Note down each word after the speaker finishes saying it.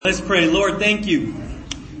Let's pray. Lord, thank you.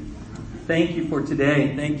 Thank you for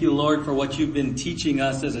today. Thank you, Lord, for what you've been teaching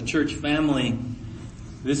us as a church family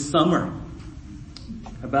this summer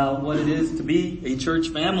about what it is to be a church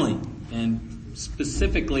family and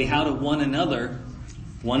specifically how to one another.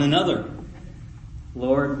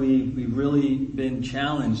 Lord, we've really been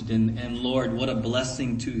challenged and Lord, what a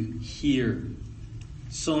blessing to hear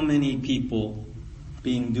so many people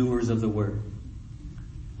being doers of the word.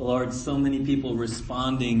 Lord, so many people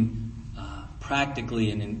responding practically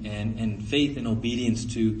and in faith and obedience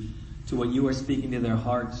to what you are speaking to their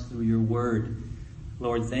hearts through your word.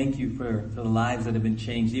 Lord, thank you for the lives that have been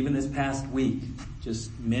changed. Even this past week, just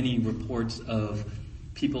many reports of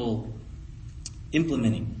people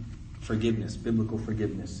implementing forgiveness, biblical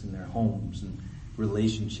forgiveness in their homes and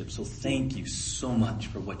relationships. So thank you so much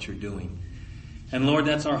for what you're doing. And Lord,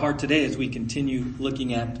 that's our heart today as we continue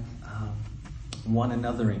looking at one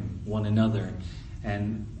another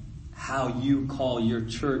and how you call your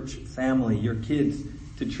church family, your kids,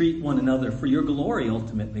 to treat one another for your glory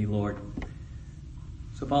ultimately, Lord.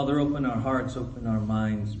 So Father, open our hearts, open our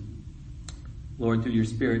minds. Lord, through your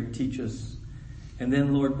Spirit, teach us. And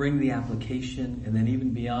then, Lord, bring the application. And then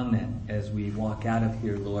even beyond that, as we walk out of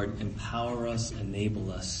here, Lord, empower us,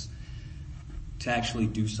 enable us to actually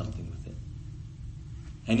do something with it.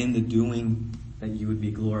 And in the doing, that you would be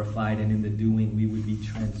glorified, and in the doing we would be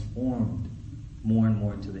transformed more and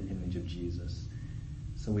more into the image of Jesus.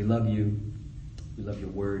 So we love you. We love your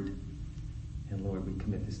word. And Lord, we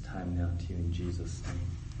commit this time now to you in Jesus'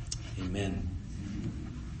 name. Amen.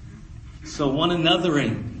 So one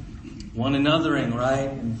anothering, right?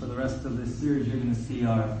 And for the rest of this series, you're going to see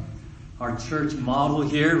our church model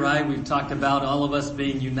here, right? We've talked about all of us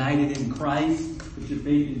being united in Christ. Put your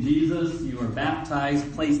faith in Jesus. You are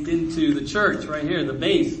baptized, placed into the church right here, the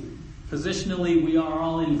base. Positionally, we are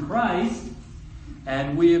all in Christ.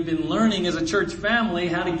 And we have been learning as a church family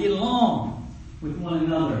how to get along with one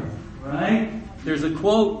another, right? There's a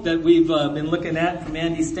quote that we've been looking at from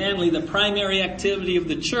Andy Stanley. The primary activity of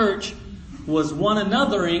the church was one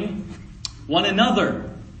anothering one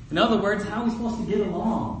another. In other words, how are we supposed to get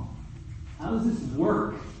along? How does this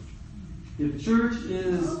work? If church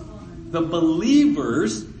is the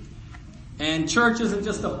believers, and church isn't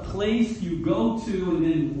just a place you go to and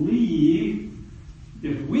then leave,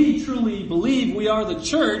 if we truly believe we are the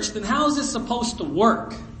church, then how is this supposed to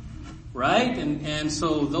work? Right? And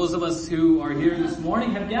so those of us who are here this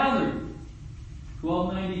morning have gathered.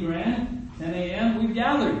 1290 Grand, 10 a.m., we've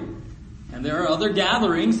gathered. And there are other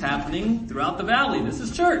gatherings happening throughout the valley. This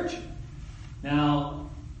is church. Now,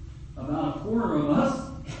 about a quarter of us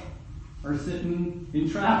are sitting in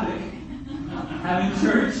traffic, having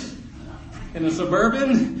church in a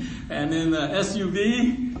Suburban and in the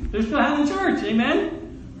SUV. They're still having church,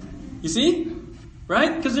 amen? You see?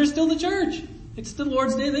 Right? Because they're still the church. It's the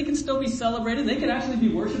Lord's Day. They can still be celebrated. They could actually be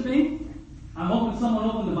worshiping. I'm hoping someone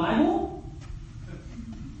opened the Bible.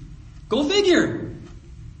 Go figure.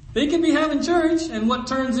 They could be having church, and what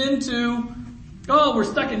turns into, oh, we're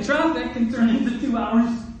stuck in traffic, can turn into 2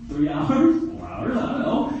 hours, 3 hours, 4 hours, I don't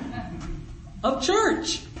know, of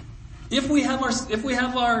church. If we have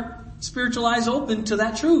our spiritual eyes open to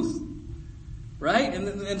that truth. Right?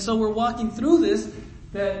 And so we're walking through this,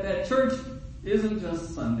 that church isn't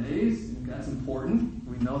just Sundays. That's important.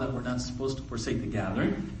 We know that we're not supposed to forsake the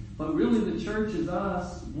gathering. But really the church is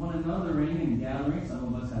us, one anothering and gathering.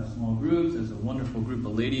 Some of us have small groups. There's a wonderful group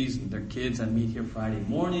of ladies and their kids that meet here Friday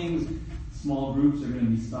mornings. Small groups are going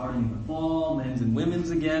to be starting in the fall, men's and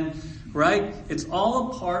women's again. Right? It's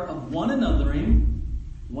all a part of one anothering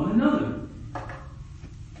one another.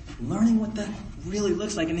 Learning what that really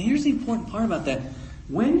looks like. And here's the important part about that.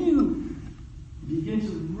 When you begin to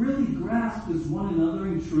really grasp this one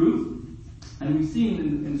anothering truth, and we've seen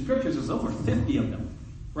in scriptures there's over 50 of them,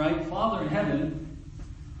 right? Father in heaven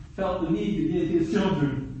felt the need to give his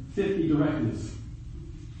children 50 directives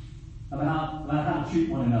about how to treat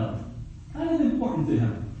one another. Kind of important to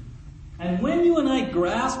him. And when you and I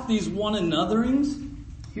grasp these one anotherings,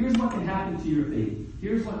 here's what can happen to your faith.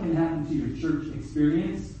 Here's what can happen to your church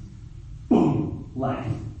experience. Boom! Life.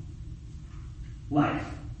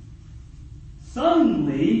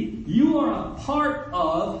 Suddenly, you are a part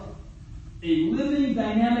of a living,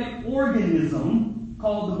 dynamic organism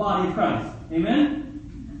called the body of Christ.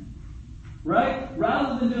 Amen? Right?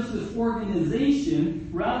 Rather than just this organization,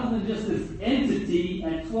 rather than just this entity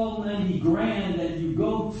at 1290 Grand that you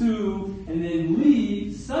go to and then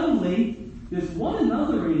leave, suddenly, this one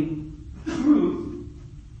anothering truth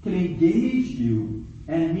can engage you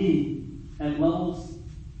and me at levels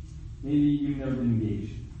maybe you've never been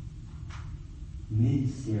engaged. Maybe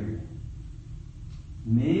scary.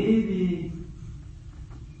 maybe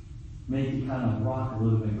make you kind of rock a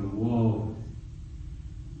little bit and go, whoa,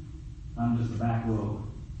 I'm just a back row.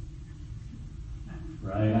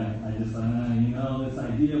 Right? I just, this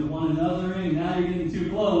idea of one anothering, now you're getting too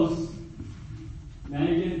close. Now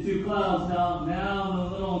you're getting too close. Now I'm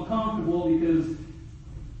a little uncomfortable because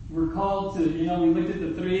we're called to, we looked at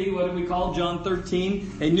the 3, what do we call? John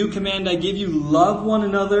 13. A new command I give you, love one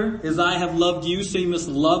another as I have loved you, so you must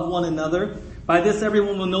love one another. By this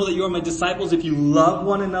everyone will know that you are my disciples if you love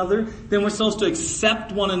one another. Then we're supposed to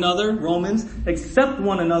accept one another, Romans. Accept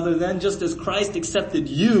one another then, just as Christ accepted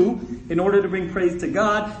you in order to bring praise to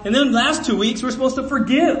God. And then last 2 weeks we're supposed to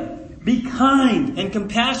forgive. Be kind and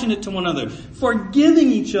compassionate to one another,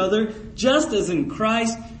 forgiving each other just as in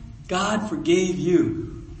Christ God forgave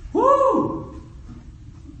you. Woo!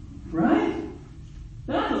 Right?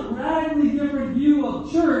 That's a radically different view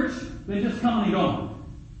of church than just coming and going.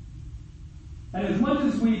 And as much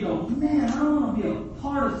as we go, man, I don't want to be a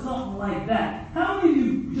part of something like that. How many of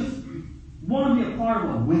you just want to be a part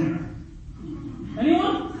of a winner?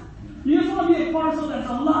 Anyone? You just want to be a part of something that's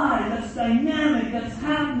alive, that's dynamic, that's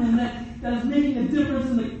happening, that is making a difference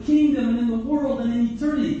in the kingdom and in the world and in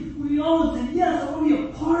eternity. We all say, yes, I want to be a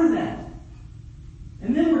part of that.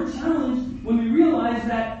 And then we're challenged when we realize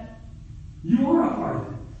that you are a part of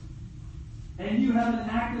it. And you have an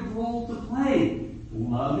active role to play.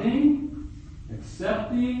 Loving,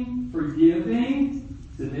 accepting, forgiving,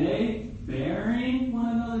 today, bearing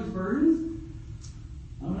one another's burdens.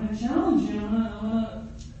 I'm going to challenge you. I'm going to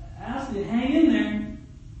ask you to hang in there.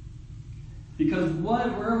 Because where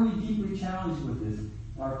are we deeply challenged with this?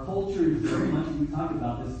 Our culture is very much, we talk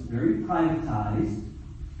about this, very privatized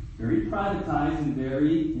and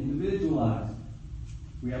very individualized.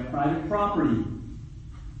 We have private property.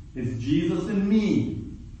 It's Jesus and me.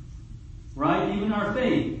 Right? Even our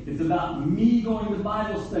faith. It's about me going to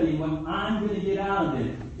Bible study and what I'm going to get out of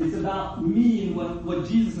it. It's about me and what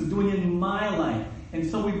Jesus is doing in my life. And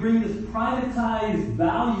so we bring this privatized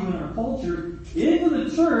value in our culture into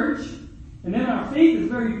the church, and then our faith is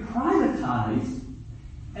very privatized.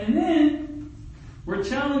 And then we're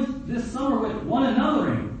challenged this summer with one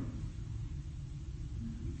anothering.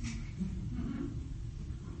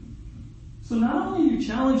 So not only are you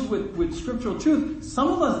challenged with scriptural truth, some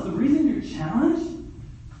of us, the reason you're challenged,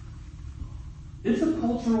 it's a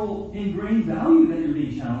cultural ingrained value that you're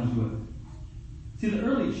being challenged with. See, the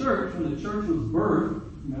early church, when the church was birthed,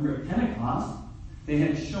 remember at Pentecost, they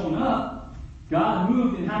had shown up, God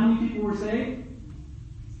moved, and how many people were saved?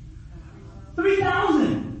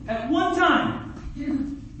 3,000 at one time.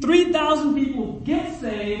 3,000 people get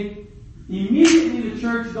saved. Immediately the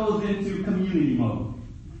church goes into community mode.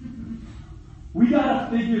 We got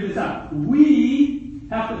to figure this out. We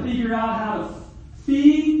have to figure out how to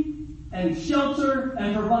feed and shelter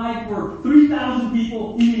and provide for 3,000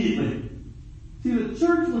 people immediately. See, the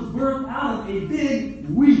church was birthed out of a big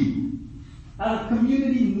we, out of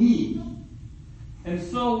community need. And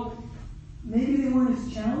so, maybe they weren't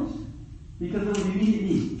as challenged because there was immediate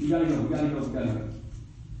need. We gotta go. Kind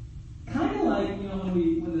of like,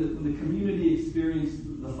 when the community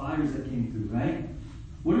experienced the fires that came through, right?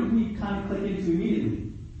 What did we kind of click into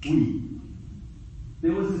immediately? We.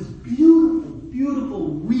 There was this beautiful, beautiful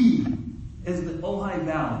we as the Ojai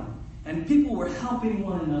Valley. And people were helping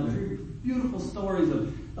one another. Beautiful stories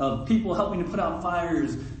of people helping to put out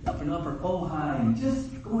fires up in Upper Ojai and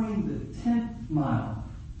just going the 10th mile.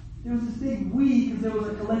 There was this big we because there was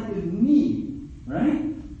a collective need,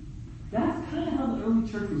 right? That's kind of how the early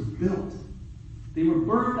church was built. They were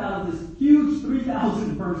birthed out of this huge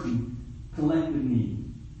 3,000 person collective need.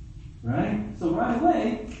 Right? So right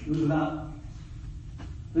away, it was about,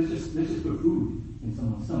 let's just put food in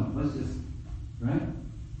someone's stomach. Let's just, right?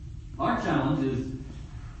 Our challenge is,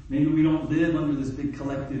 maybe we don't live under this big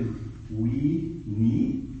collective we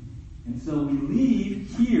need. And so we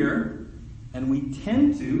leave here, and I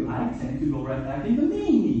tend to go right back into me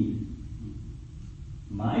need.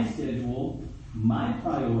 My schedule, my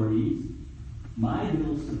priorities, my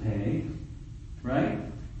bills to pay, right?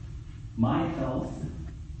 My health.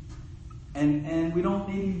 And we don't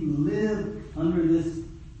maybe live under this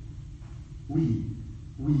we.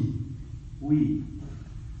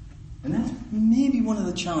 And that's maybe one of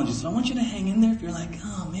the challenges. So I want you to hang in there if you're like,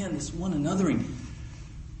 oh man, this one anothering.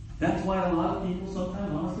 That's why a lot of people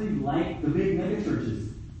sometimes honestly like the big mega churches.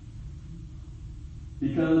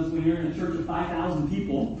 Because when you're in a church of 5,000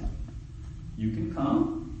 people, you can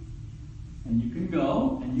come and you can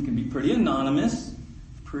go and you can be pretty anonymous,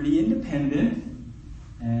 pretty independent,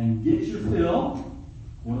 and get your fill,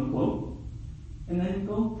 quote unquote, and then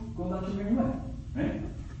go about your merry way, right?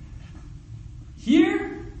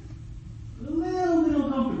 Here, a little bit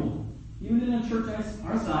uncomfortable. Even in a church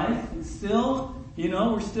our size, it's still,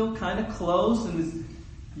 we're still kind of close, and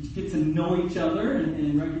you get to know each other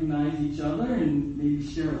and recognize each other and maybe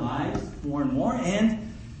share lives more and more, and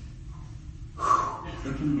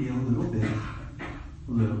it can be a little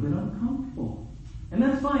bit uncomfortable. And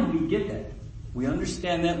that's fine, we get that. We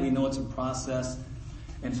understand that, we know it's a process.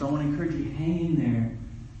 And so I want to encourage you, hang in there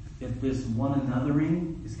if this one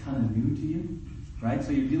anothering is kind of new to you, right?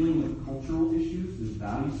 So you're dealing with cultural issues, this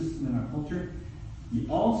value system in our culture. You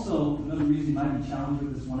also, another reason you might be challenged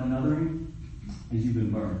with this one anothering is you've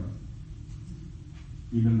been burned.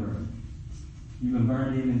 You've been burned. You've been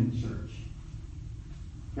burned even in church.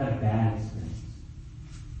 You had a bad experience.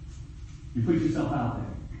 You put yourself out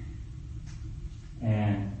there,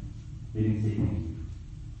 and they didn't say thank you.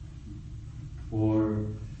 Or,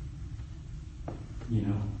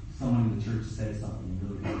 someone in the church said something you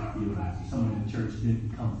really didn't feel about you. Someone in the church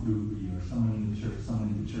didn't come through for you, or someone in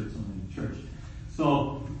the church.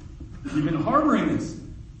 So, you've been harboring this.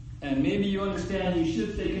 And maybe you understand you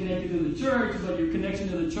should stay connected to the church, but your connection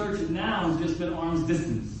to the church now has just been arm's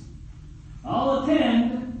distance. I'll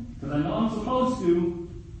attend, because I know I'm supposed to,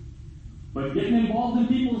 but getting involved in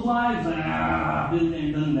people's lives, been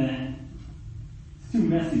there, done that. It's too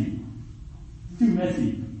messy.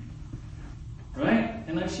 Right?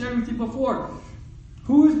 And I've shared with you before,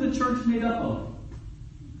 who is the church made up of?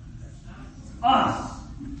 Us.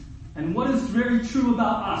 And what is very true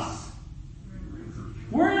about us?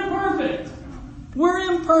 We're imperfect.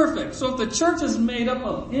 So if the church is made up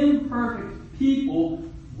of imperfect people,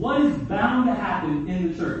 what is bound to happen in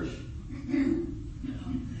the church?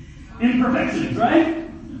 Imperfections, right?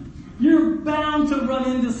 You're bound to run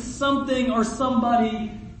into something or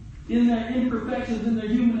somebody in their imperfections, in their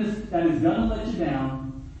humanness, that is going to let you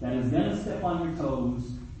down, that is going to step on your toes,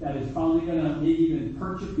 that is probably going to maybe even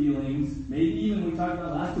hurt your feelings, maybe even, we talked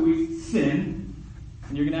about last week, sin,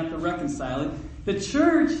 and you're going to have to reconcile it. The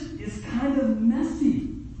church is kind of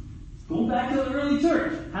messy. Go back to the early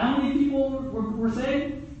church. How many people were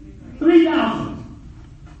saved? 3,000.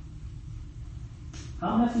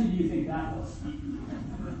 How messy do you think that was?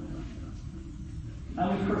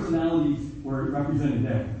 How many personalities were represented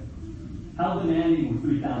there? How demanding were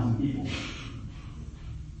 3,000 people?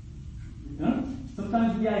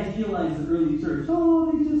 Sometimes we idealize the early church.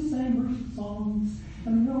 Oh, they just sang worship songs,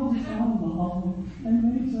 and they all just got along, and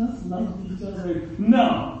they just loved each other.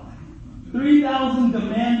 No! 3,000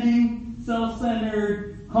 demanding,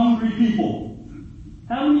 self-centered, hungry people.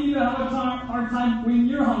 How many of you have a hard time when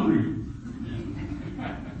you're hungry?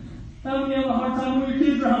 How many have a hard time when your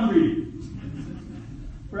kids are hungry?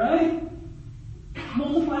 Right?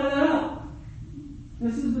 Multiply that out.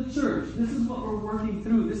 This is the church. This is what we're working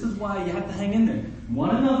through. This is why you have to hang in there. One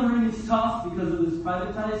anothering is tough because of this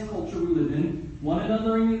privatized culture we live in. One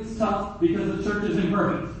anothering is tough because the church is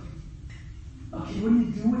imperfect. Okay, what do you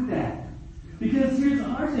do with that? Because here's the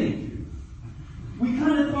hard thing. We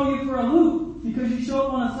kind of throw you for a loop because you show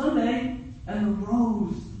up on a Sunday and the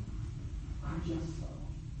rows are just so.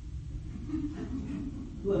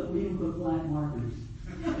 Look, we even put black markers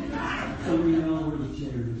so we know where the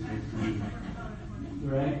chairs are supposed to be.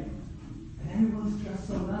 Right? And everyone's dressed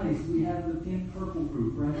so nice. We have the pink purple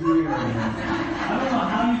group right here. I don't know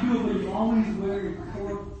how you do it, but you always wear your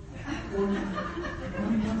coat.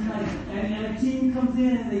 And a team comes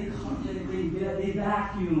in and they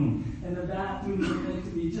vacuum. And the vacuums are meant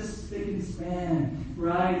to be just spick and span.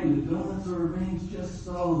 Right? And the donuts are arranged just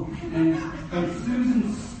so. And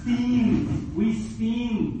Susan steams. We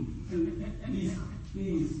steam these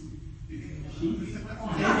sheets.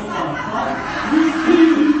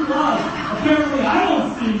 Apparently I don't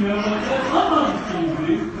steam them, but some of them steam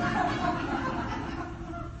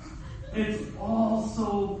these. It's all so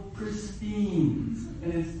pristine,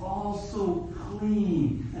 and it's all so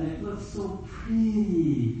clean, and it looks so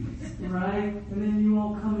pretty, right? And then you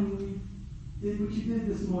all come and we did what you did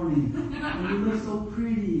this morning, and you look so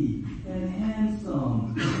pretty and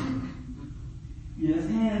handsome. Yes,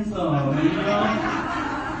 handsome, you know?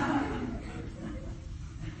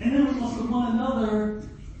 And then we're also one another,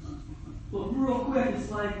 but real quick, it's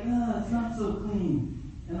like, it's not so clean.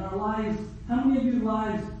 And our lives, how many of your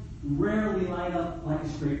lives rarely line up like a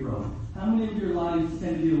straight road? How many of your lives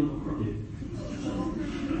tend to be a little crooked?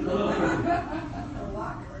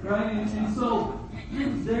 Right? And so,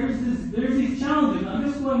 there's these challenges. I'm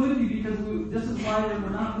just going with you because this is why we're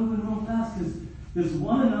not moving real fast, because this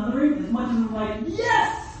one another, as much as we're like,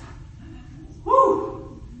 yes!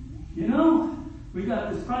 Woo! You know? We've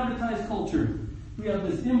got this privatized culture. We have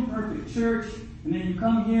this imperfect church, and then you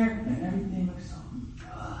come here, and everything looks so good.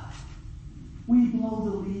 We blow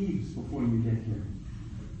the leaves before you get here.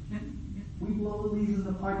 We blow the leaves in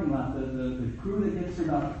the parking lot. The crew that gets here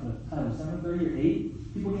about 7:30 or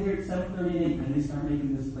 8, people get here at 7:30 and 8, and they start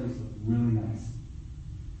making this place look really nice.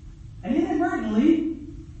 And inadvertently,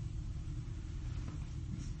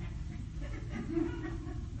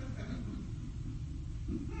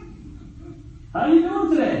 how are you doing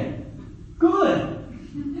today? Good.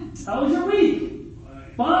 How was your week?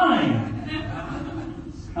 Fine.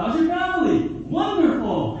 How's your family?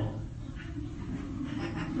 Wonderful.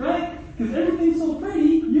 Right? Because everything's so pretty,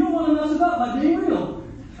 you don't want to mess it up by being real.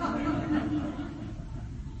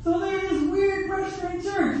 So there's this weird pressure in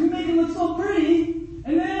church. We make it look so pretty,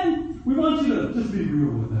 and then we want you to just be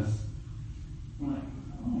real with us. I'm like, I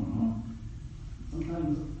don't know.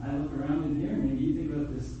 Sometimes I look around in here, and maybe you think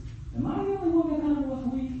about this. Am I the only one that had a rough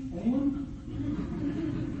week? Anyone?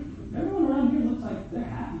 Everyone around here looks like they're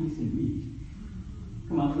happy as can be.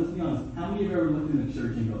 Come on, let's be honest. How many of you have ever looked in the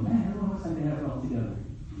church and go, man, everyone looks like they have it all together?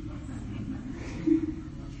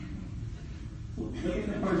 Look at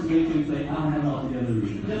the person next to you and say, I don't have it all together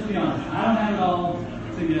either. Just be honest. I don't have it all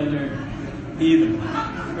together either.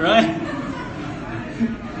 Right?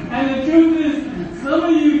 And the truth is, some of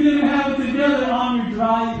you didn't have it together on your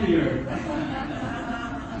drive here.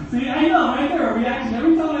 See, I know, right there, a reaction.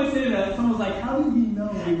 Every time I say that, someone's like, how did you know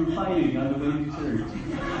we were fighting on the way to church?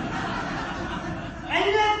 And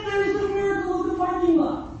yet, there is a miracle in the parking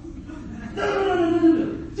lot. I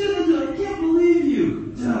can't believe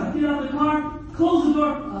you. Get out of the car, close the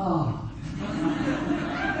door. Oh.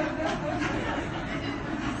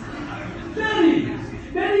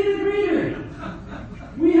 Betty the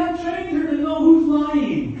greeter. We have trained her to know who's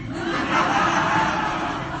lying.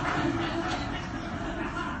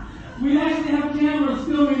 We actually have cameras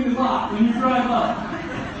filming the lot when you drive up.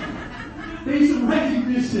 Facial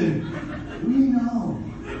recognition. We know.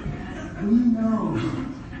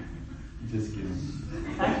 Just kidding.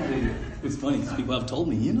 Actually, it's funny because people have told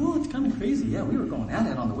me, it's kind of crazy. Yeah, we were going at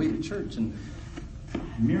it on the way to church, and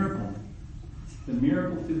miracle. The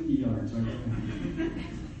miracle 50 yards right there.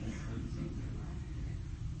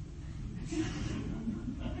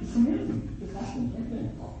 It's amazing. It happens right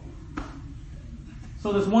there.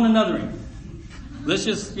 So there's one anothering. Let's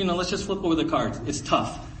just flip over the cards. It's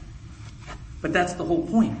tough. But that's the whole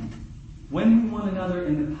point. When we one another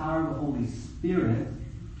in the power of the Holy Spirit,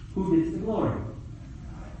 who gets the glory?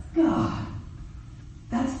 God.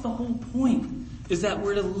 That's the whole point. Is that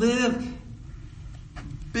we're to live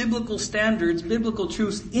biblical standards, biblical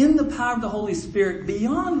truths in the power of the Holy Spirit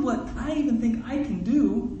beyond what I even think I can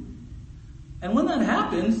do. And when that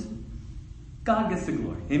happens, God gets the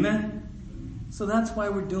glory. Amen? So that's why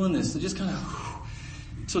we're doing this. So just kind of...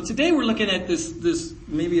 So today we're looking at this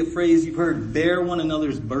maybe a phrase you've heard, bear one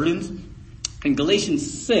another's burdens. In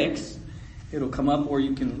Galatians 6, it'll come up, or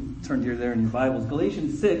you can turn to there in your Bibles.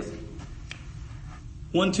 Galatians 6,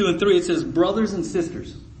 1, 2, and 3, it says, brothers and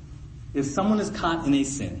sisters, if someone is caught in a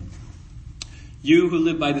sin, you who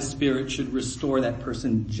live by the Spirit should restore that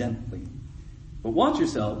person gently. But watch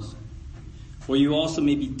yourselves, for you also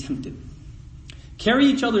may be tempted. Carry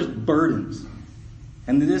each other's burdens,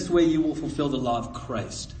 and in this way you will fulfill the law of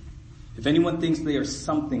Christ. If anyone thinks they are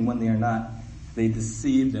something when they are not, they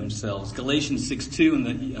deceive themselves. Galatians 6:2 in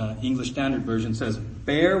the English Standard Version says,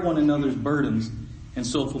 bear one another's burdens and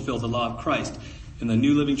so fulfill the law of Christ. In the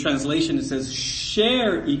New Living Translation it says,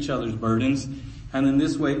 share each other's burdens and in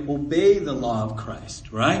this way obey the law of Christ,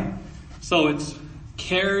 right? So it's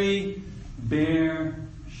carry, bear,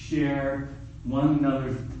 share one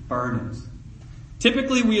another's burdens.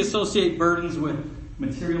 Typically we associate burdens with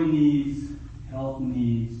material needs, health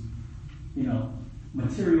needs,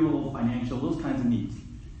 material, financial, those kinds of needs.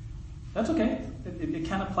 That's okay. It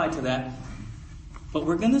can apply to that. But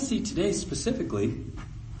we're going to see today specifically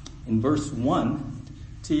in verse 1.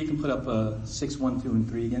 T, you can put up 6, 1, 2, and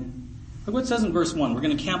 3 again. Look what it says in verse 1. We're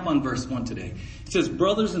going to camp on verse 1 today. It says,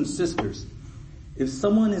 brothers and sisters, if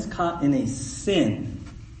someone is caught in a sin,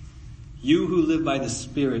 you who live by the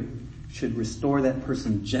Spirit should restore that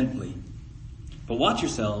person gently. But watch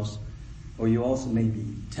yourselves, or you also may be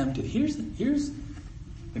tempted. Here's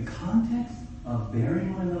the context of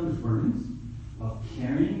bearing one another's burdens, of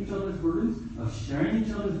carrying each other's burdens, of sharing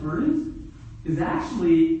each other's burdens, is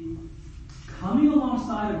actually coming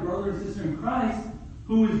alongside a brother or sister in Christ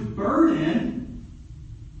who is burdened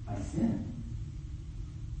by sin.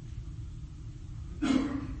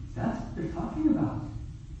 That's what they're talking about.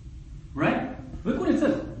 Right? Look what it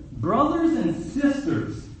says. Brothers and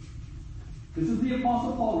sisters. This is the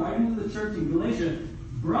Apostle Paul writing to the church in Galatia.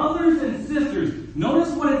 Brothers and sisters.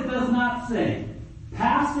 Notice what it does not say.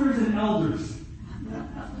 Pastors and elders.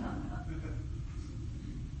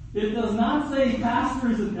 It does not say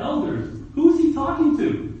pastors and elders. Who's he talking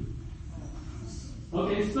to?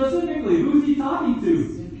 Okay, specifically, who's he talking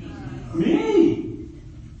to? Me.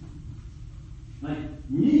 Like,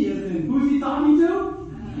 me as in, who's he talking to?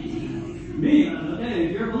 Me. Okay,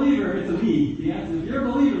 if you're a believer, it's a me. The answer, if you're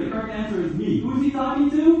a believer, the correct answer is me. Who's he talking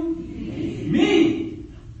to? Me.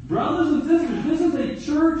 Brothers and sisters, this is a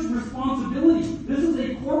church responsibility. This is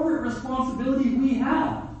a corporate responsibility we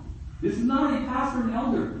have. This is not a pastor and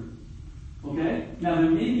elder. Okay? Now, there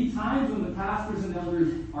may be times when the pastors and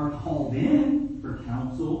elders are called in for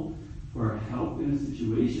counsel, for help in a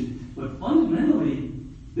situation, but fundamentally,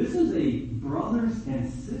 this is a brothers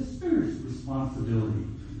and sisters responsibility.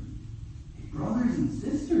 Brothers and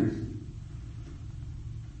sisters.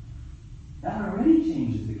 That already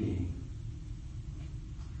changes the game.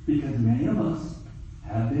 Because many of us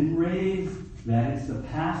have been raised that it's the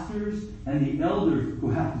pastors and the elders who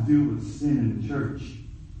have to deal with sin in the church.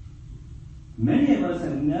 Many of us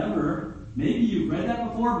have never, maybe you've read that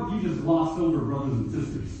before, but you just glossed over brothers and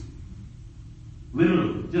sisters.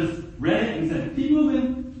 Literally, just read it and said, keep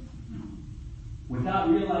moving, without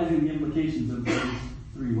realizing the implications of those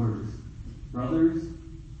three words. Brothers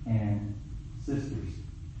and sisters.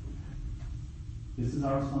 This is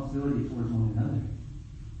our responsibility towards one another.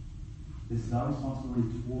 This is our responsibility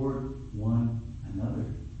toward one another.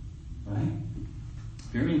 Right?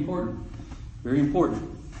 Very important. Very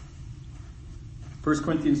important. 1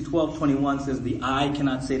 Corinthians 12:21 says, the eye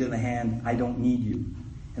cannot say to the hand, I don't need you.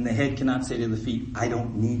 And the head cannot say to the feet, I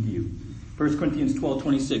don't need you. 1 Corinthians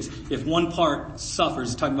 12:26, if one part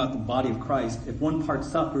suffers, talking about the body of Christ, if one part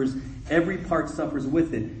suffers, every part suffers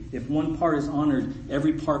with it. If one part is honored,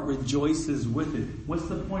 every part rejoices with it. What's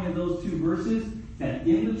the point of those two verses? That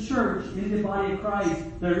in the church, in the body of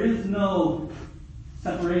Christ, there is no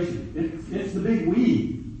separation. It's the big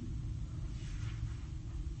we.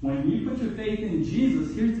 When you put your faith in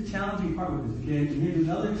Jesus, here's the challenging part with this, okay? And here's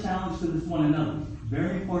another challenge to this one another.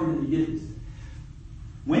 Very important that you get this.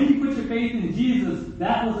 When you put your faith in Jesus,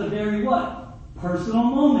 that was a very what? Personal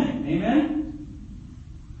moment. Amen?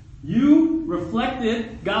 You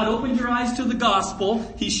reflected, God opened your eyes to the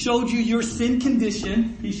gospel. He showed you your sin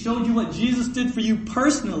condition. He showed you what Jesus did for you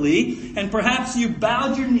personally. And perhaps you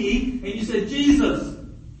bowed your knee and you said, Jesus,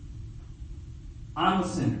 I'm a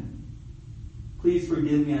sinner. Please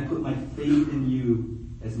forgive me. I put my faith in you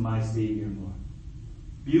as my Savior and Lord.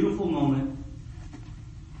 Beautiful moment.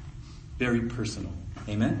 Very personal.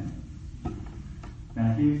 Amen?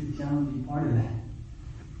 Now here's the challenging part of that.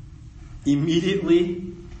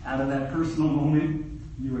 Immediately, out of that personal moment,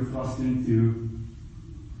 you were thrust into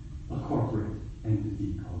a corporate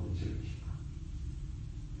entity called the church.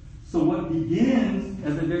 So what begins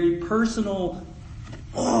as a very personal,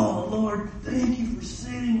 oh Lord, thank you for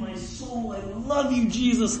saving my soul. I love you,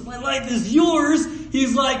 Jesus. My life is yours.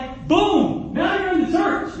 He's like, boom, now you're in the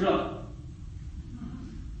church. You're like,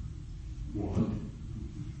 what?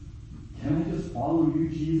 Can I just follow you,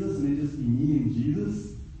 Jesus, and it just be me and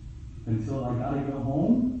Jesus until I gotta go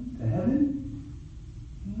home to heaven?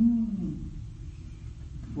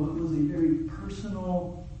 What was a very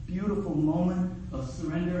personal, beautiful moment of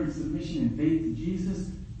surrender and submission and faith to Jesus,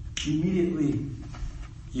 immediately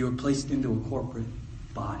you were placed into a corporate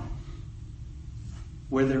body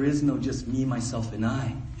where there is no just me, myself, and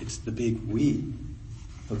I. It's the big we.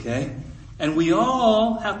 Okay? And we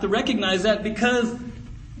all have to recognize that because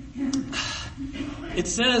it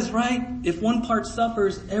says, right, if one part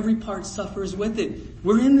suffers, every part suffers with it.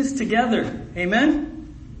 We're in this together. Amen?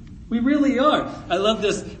 We really are. I love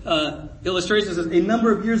this illustration. It says, a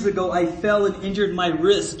number of years ago, I fell and injured my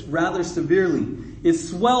wrist rather severely. It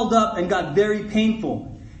swelled up and got very painful.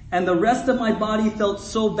 And the rest of my body felt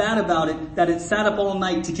so bad about it that it sat up all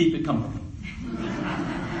night to keep it comfortable.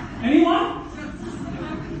 Anyone?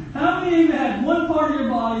 How many of you had one part of your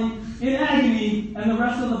body in agony and the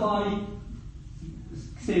rest of the body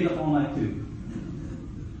stayed up all night too?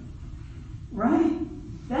 Right?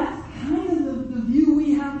 That's kind of the view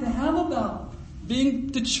we have to have about being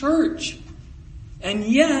the church. And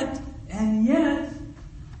yet,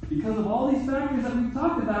 because of all these factors that we've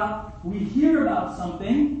talked about, we hear about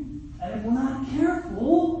something, and if we're not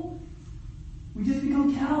careful, we just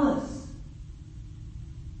become callous.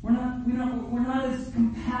 We're not as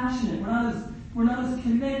compassionate. We're not as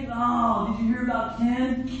connected. Oh, did you hear about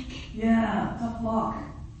Ken? Yeah, tough luck.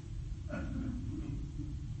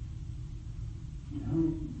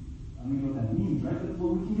 I mean what that means, right? But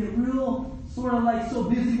we can get real sort of like so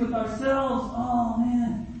busy with ourselves. Oh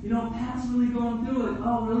man, Pat's really going through it.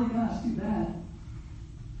 Oh really? Gosh, too bad.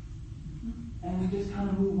 And we just kind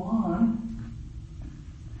of move on.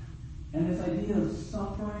 And this idea of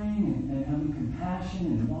suffering and having compassion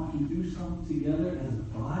and walking through something together as a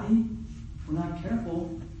body, if we're not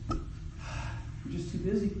careful, we're just too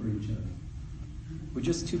busy for each other. We're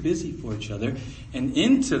just too busy for each other. And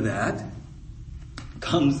into that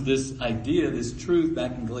comes this idea, this truth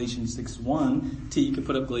back in Galatians 6:1. T, you can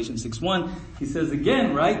put up Galatians 6:1. He says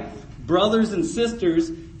again, right? Brothers and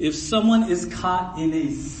sisters, if someone is caught in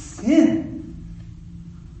a sin.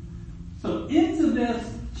 So into this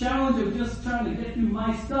challenge of just trying to get through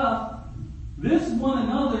my stuff, this one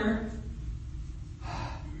another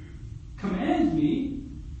commands me,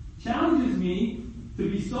 challenges me to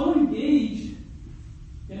be so engaged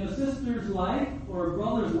in a sister's life or a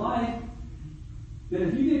brother's life that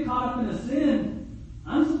if you get caught up in a sin,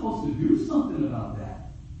 I'm supposed to do something about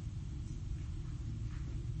that.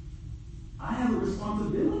 I have a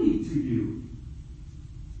responsibility to you.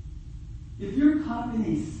 If you're caught in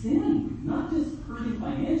a sin, not just hurting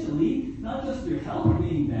financially, not just your health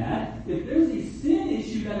being bad, if there's a sin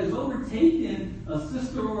issue that has overtaken a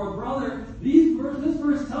sister or a brother, this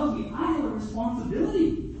verse tells me I have a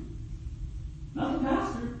responsibility. Not the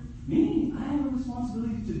pastor, me. I have a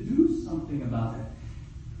responsibility to do something about that.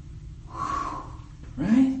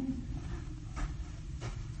 Right?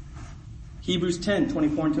 Hebrews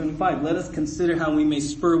 10:24-25. Let us consider how we may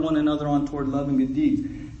spur one another on toward love and good deeds,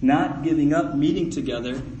 not giving up meeting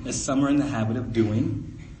together as some are in the habit of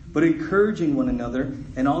doing, but encouraging one another,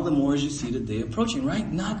 and all the more as you see the day approaching.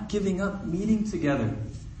 Right? Not giving up meeting together.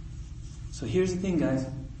 So here's the thing, guys.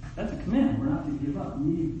 That's a command. We're not to give up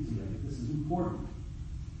meeting together. This is important.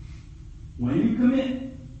 When you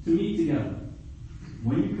commit to meet together,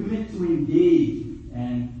 when you commit to engage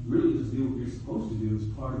and really just do what you're supposed to do as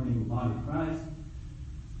part of being the body of Christ,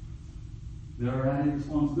 there are added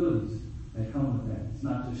responsibilities that come with that. It's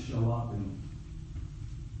not just show up and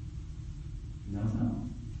no.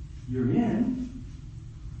 You're in.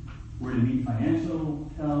 We're to meet financial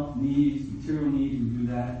health needs, material needs. We do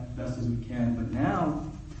that best as we can. But now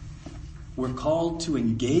we're called to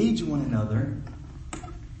engage one another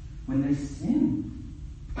when there's sin.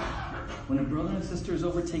 When a brother and sister is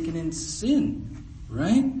overtaken in sin.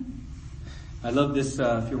 Right? I love this,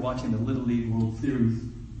 if you're watching the Little League World Series,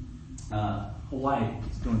 Hawaii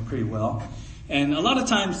is doing pretty well. And a lot of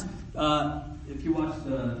times, if you watch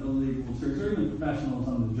the Little League World Series, or even professionals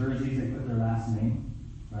on the jerseys, they put their last name,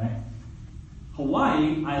 right?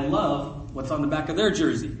 Hawaii, I love what's on the back of their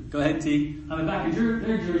jersey. Go ahead, T. On the back of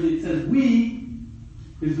their jersey, it says, "We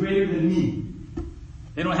is greater than me."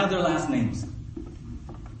 They don't have their last names.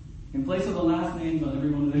 In place of the last names on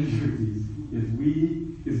every one of their jerseys, is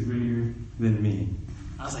 "We is greater than me."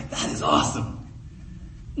 I was like, that is awesome.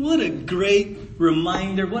 What a great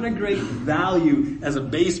reminder, what a great value as a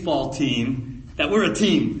baseball team that we're a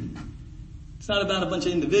team. It's not about a bunch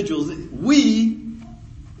of individuals. We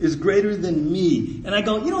is greater than me. And I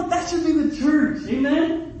go, that should be the church.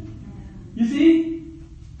 Amen? You see?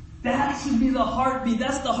 That should be the heartbeat.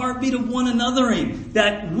 That's the heartbeat of one anothering.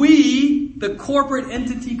 That we, the corporate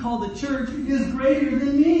entity called the church, is greater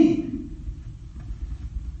than me.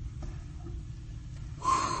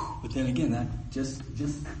 But then again, that just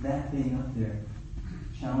that thing up there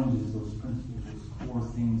challenges those principles, those core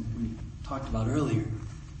things that we talked about earlier.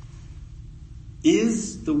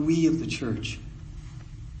 Is the we of the church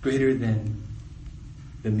greater than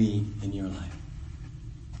the me in your life,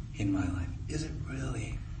 in my life? Is it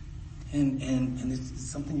really? And it's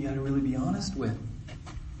something you got to really be honest with,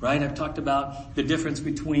 right? I've talked about the difference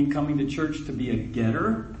between coming to church to be a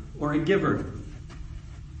getter or a giver.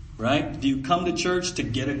 Right? Do you come to church to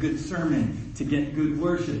get a good sermon, to get good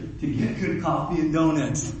worship, to get good coffee and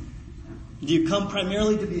donuts? Do you come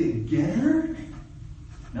primarily to be a getter?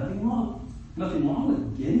 Nothing wrong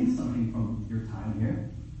with getting something from your time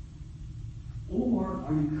here. Or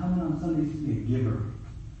are you coming on Sundays to be a giver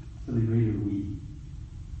to the greater we?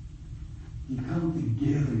 You come to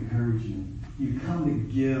give encouragement. You come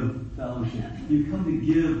to give fellowship. You come to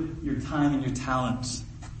give your time and your talents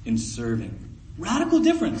in serving. Radical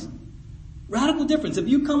difference. Radical difference. If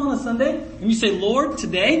you come on a Sunday and you say, "Lord,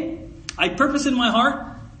 today I purpose in my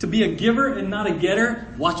heart to be a giver and not a getter,"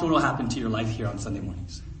 watch what will happen to your life here on Sunday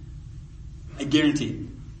mornings. I guarantee it.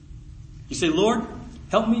 You say, "Lord,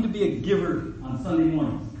 help me to be a giver on Sunday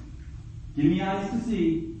mornings. Give me eyes to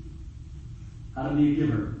see how to be a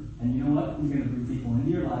giver." And you know what? He's going to bring people into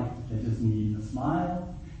your life that just need a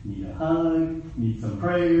smile, need a hug, need some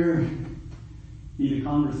prayer, need a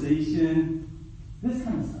conversation. This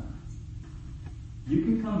kind of stuff. You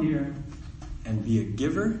can come here and be a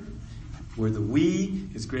giver where the we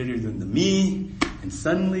is greater than the me, and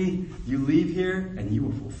suddenly you leave here and you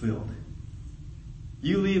are fulfilled.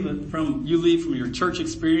 You leave from your church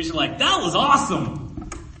experience, you're like, that was awesome.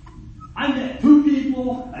 I met 2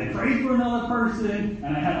 people, I prayed for another person,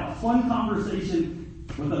 and I had a fun conversation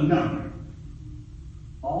with another.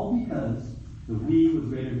 All because the we was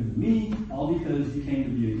greater than the me, all because you came to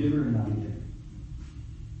be a giver and not a giver.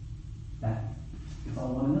 It's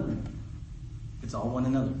all one another. It's all one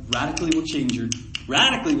another. Radically will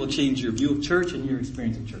change your view of church and your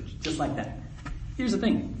experience of church. Just like that. Here's the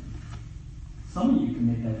thing. Some of you can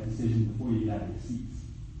make that decision before you get out of your seats.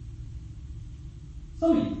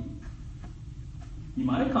 Some of you. You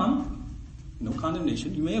might have come, no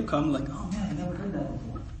condemnation. You may have come like, oh man, I never heard that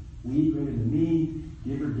before. We greater than me,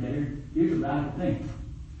 giver, getter. Here's a radical thing.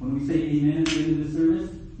 When we say amen at the end of the service,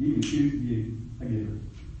 you can choose to be a giver.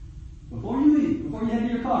 Before you leave, before you head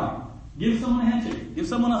to your car, give someone a handshake, give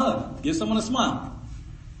someone a hug, give someone a smile.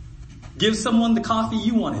 Give someone the coffee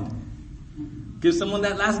you wanted. Give someone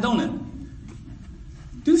that last donut.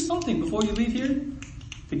 Do something before you leave here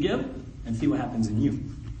to give and see what happens in you.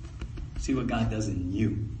 See what God does in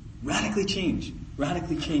you. Radically change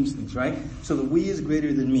things, right? So the we is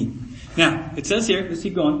greater than me. Now, it says here, let's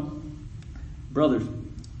keep going. Brothers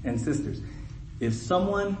and sisters, if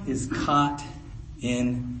someone is caught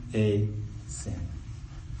in a sin.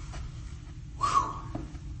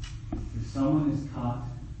 If someone is caught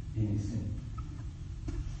in a sin.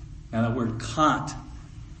 Now that word caught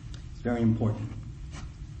is very important.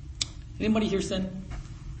 Anybody here sin?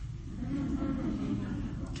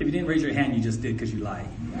 Okay, if you didn't raise your hand, you just did because you lied.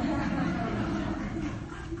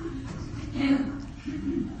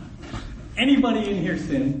 Anybody in here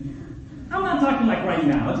sin? I'm not talking like right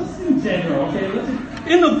now, just in general,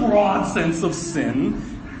 okay? In the broad sense of sin.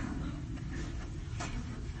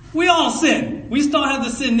 We all sin. We still have the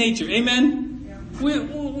sin nature. Amen?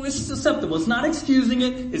 It's susceptible. It's not excusing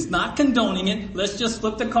it. It's not condoning it. Let's just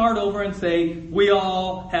flip the card over and say, we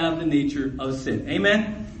all have the nature of sin.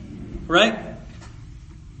 Amen? Right?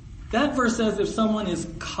 That verse says if someone is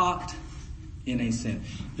caught in a sin.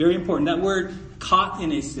 Very important. That word caught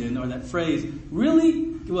in a sin, or that phrase, really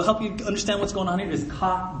will help you understand what's going on here, is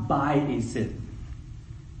caught by a sin.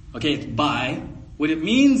 Okay, it's by. What it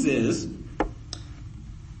means is,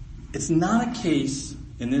 it's not a case,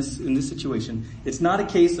 in this situation, it's not a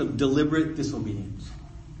case of deliberate disobedience.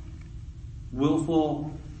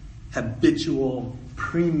 Willful, habitual,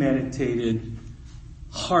 premeditated,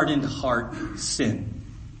 hardened heart sin.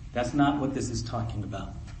 That's not what this is talking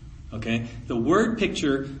about. Okay? The word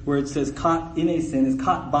picture where it says caught in a sin is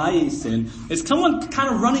caught by a sin. It's someone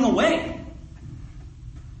kind of running away.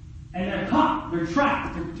 And they're caught. They're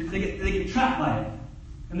trapped. They get trapped by it.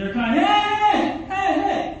 And they're kind of,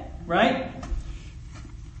 hey. Right?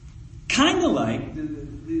 Kind of like,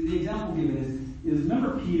 the example given is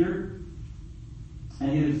remember Peter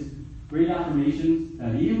and his great affirmations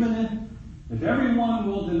that even if everyone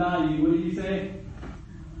will deny you, what did he say?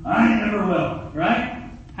 I never will. Right?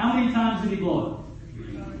 How many times did he blow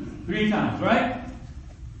it? 3 times, right?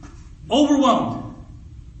 Overwhelmed.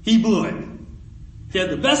 He blew it. He had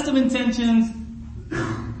the best of intentions.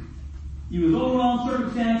 He was overwhelmed,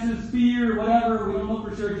 circumstances, fear, whatever, we don't know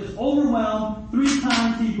for sure, just overwhelmed. 3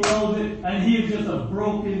 times he blows it, and he is just a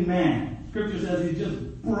broken man. Scripture says he's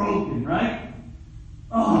just broken, right?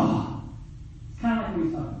 Oh, it's kind of like what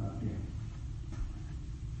he's talking about here.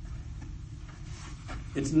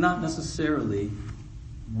 It's not necessarily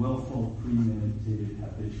willful, premeditated,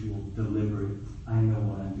 habitual, deliberate, I know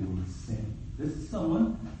what I'm doing is sin. This is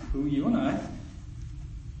someone who you and I,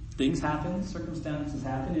 things happen, circumstances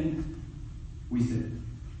happen, and we sin.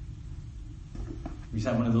 We just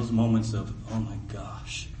have one of those moments of, oh my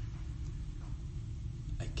gosh,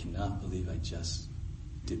 I cannot believe I just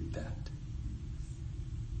did that,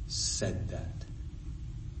 said that,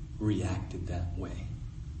 reacted that way.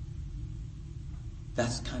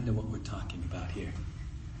 That's kind of what we're talking about here.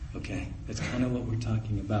 Okay? That's kind of what we're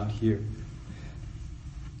talking about here.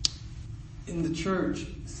 In the church,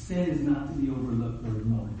 sin is not to be overlooked or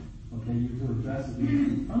ignored. Okay? You're to address it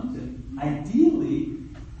and confront it. Ideally,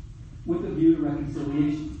 with a view to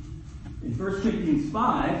reconciliation. In 1 Corinthians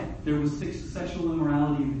 5, there was sexual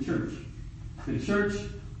immorality in the church. The church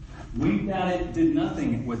winked at it, did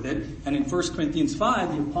nothing with it. And in 1 Corinthians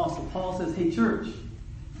 5, the Apostle Paul says, hey church,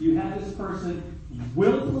 you have this person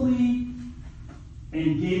willfully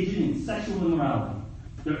engaging in sexual immorality.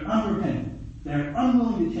 They're unrepentant. They're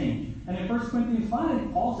unwilling to change. And in 1 Corinthians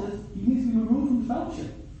 5, Paul says he needs to be removed from the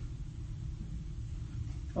fellowship.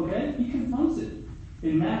 Okay? He confronts it.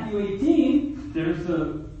 In Matthew 18, there's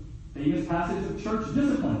the famous passage of church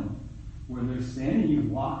discipline, where there's sin and you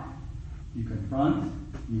walk, you confront,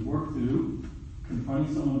 you work through,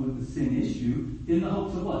 confronting someone with a sin issue in the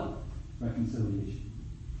hopes of what? Reconciliation.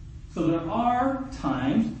 So there are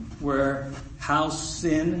times where how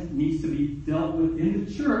sin needs to be dealt with in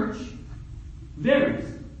the church varies.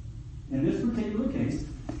 In this particular case,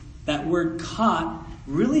 that word caught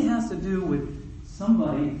really has to do with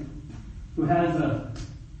somebody who has a,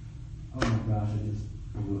 oh my gosh, I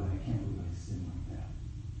can't believe I sinned like that.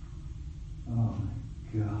 Oh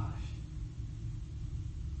my gosh.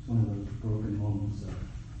 It's one of those broken moments of,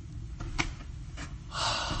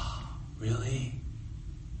 really?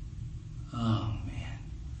 Oh man.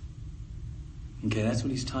 Okay, that's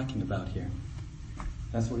what he's talking about here.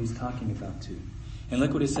 That's what he's talking about too. And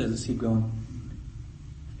look what it says. Let's keep going.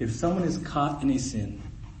 If someone is caught in a sin,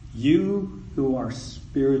 you who are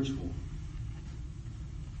spiritual.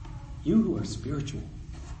 You who are spiritual.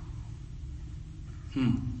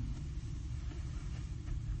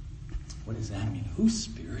 What does that mean? Who's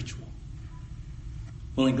spiritual?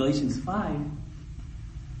 Well, in Galatians 5,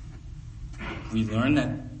 we learn that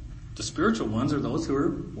the spiritual ones are those who are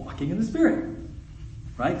walking in the Spirit.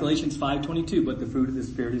 Right? Galatians 5:22, but the fruit of the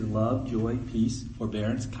Spirit is love, joy, peace,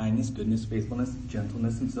 forbearance, kindness, goodness, faithfulness,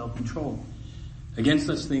 gentleness, and self-control. Against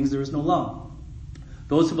such things there is no law.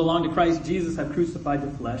 Those who belong to Christ Jesus have crucified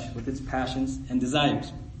the flesh with its passions and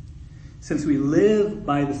desires. Since we live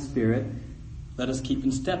by the Spirit, let us keep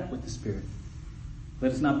in step with the Spirit.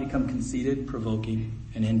 Let us not become conceited, provoking,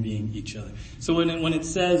 and envying each other. So when it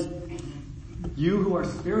says, you who are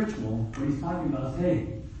spiritual, what he's talking about is,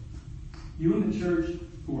 hey, you in the church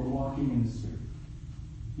who are walking in the Spirit.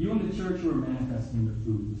 You in the church who are manifesting the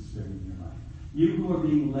fruit of the Spirit in your life. You who are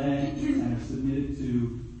being led and are submitted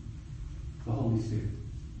to the Holy Spirit.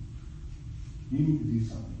 You need to do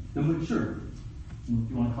something. The mature, if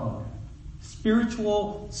you want to call it that.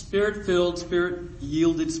 Spiritual, Spirit-filled,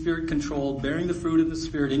 Spirit-yielded, Spirit-controlled, bearing the fruit of the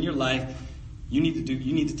Spirit in your life. You need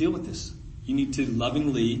to deal with this. You need to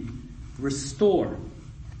lovingly restore,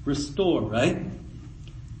 right?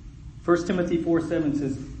 1 Timothy 4:7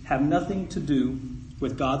 says, have nothing to do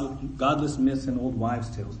with godless myths and old wives'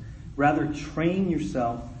 tales. Rather, train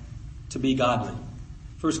yourself to be godly.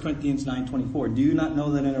 1 Corinthians 9:24, do you not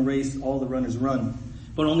know that in a race all the runners run,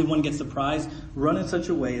 but only one gets the prize? Run in such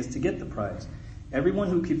a way as to get the prize. Everyone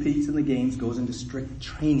who competes in the games goes into strict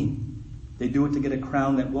training. They do it to get a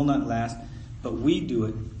crown that will not last, but we do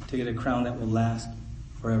it to get a crown that will last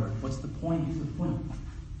forever. What's the point? Here's the point.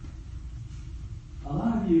 A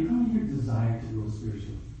lot of you, how many of you desire to grow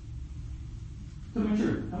spiritually? To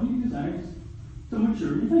mature. How many of you desire to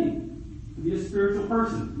mature in your faith? To be a spiritual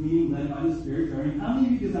person, meaning led by the Spirit. How many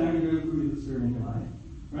of you desire to bear the fruit of the Spirit in your life?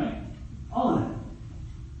 Right? All of that.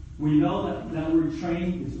 We know that word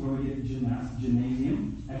train is where we get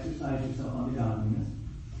gymnasium. Exercise yourself unto godliness.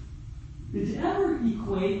 Did you ever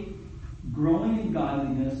equate growing in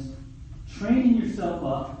godliness, training yourself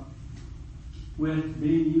up, with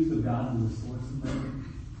being used of God to restore somebody?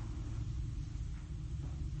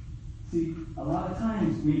 See, a lot of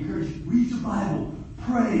times we encourage you, read your Bible,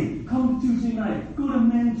 pray, come to Tuesday night, go to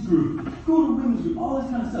men's group, go to women's group, all this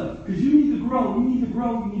kind of stuff. Because you need to grow, you need to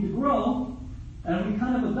grow, you need to grow. And we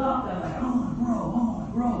kind of adopt that like, I want to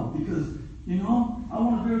grow. Because, I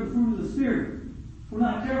want to bear the fruit of the Spirit. If we're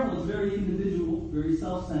not careful, it's very individual, very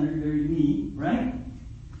self-centered, very me, right?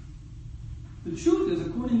 The truth is,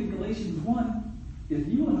 according to Galatians 1, if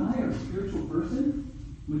you and I are a spiritual person,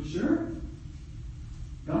 mature,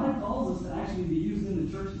 God calls us to actually be used in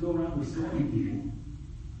the church to go around restoring people.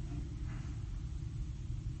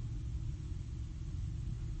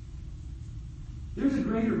 There's a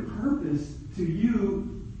greater purpose to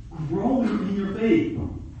you growing in your faith.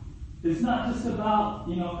 It's not just about,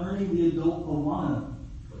 earning the adult Awana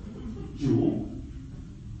jewel.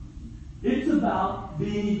 It's about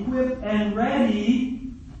being equipped and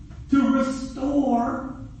ready to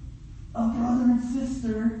restore a brother and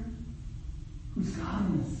sister who's caught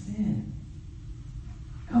in a sin.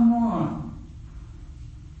 Come on.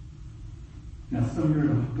 Now some of you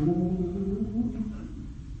are like,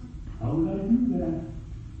 how would I do that?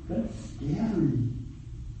 That's scary.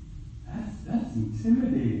 That's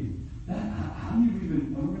intimidating. How do you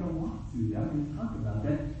even, we're going to walk through that. I'm going to talk about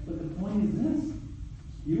that. But the point is this.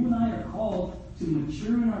 You and I are called to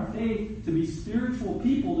mature in our faith, to be spiritual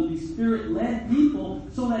people, to be Spirit-led people,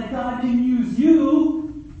 so that God can use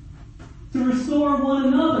you to restore one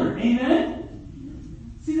another.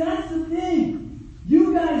 Amen? See, that's the thing.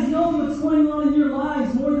 You guys know what's going on in your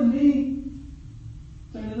lives more than me.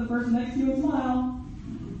 Turn to the person next to you and smile.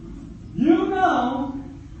 You know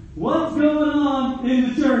what's going on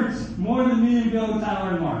in the church more than me and Bill,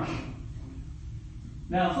 Tyler, and Mark.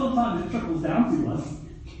 Now, sometimes it trickles down to us.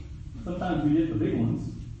 Sometimes we get the big ones.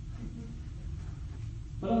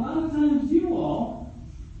 But a lot of times you all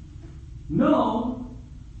know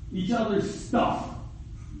each other's stuff.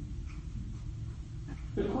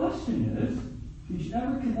 The question is, did you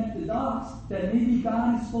ever connect the dots that maybe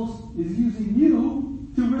God is using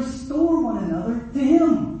you to restore one another to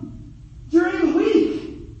Him during the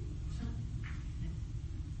week?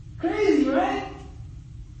 Crazy, right?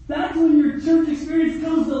 That's when your church experience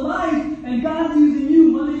comes to life, and God's using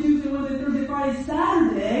you Monday, Tuesday, Wednesday, Thursday, Friday,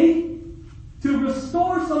 Saturday to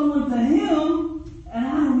restore someone to Him, and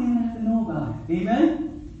I don't even have to know about it. Amen?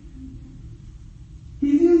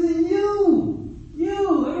 He's using you.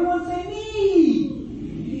 You. Everyone say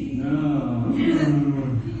me. No.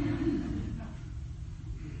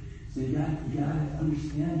 So you gotta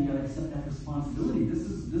understand, you gotta accept that responsibility. This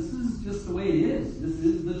is just the way it is. This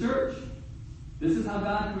is the church. This is how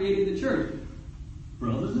God created the church.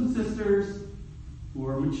 Brothers and sisters who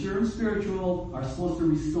are mature and spiritual are supposed to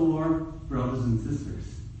restore brothers and sisters.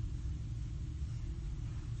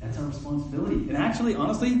 That's our responsibility. And actually,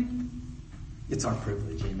 honestly, it's our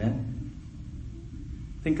privilege. Amen?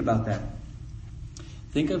 Think about that.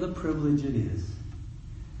 Think of the privilege it is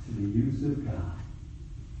to be used of God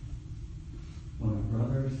when a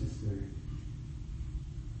brother or sister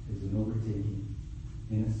is an overtaking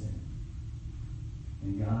in a sin.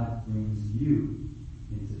 And God brings you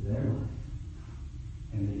into their life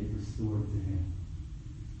and they get restored to Him.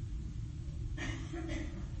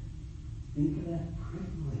 Think of that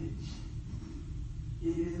privilege.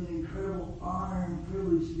 It is an incredible honor and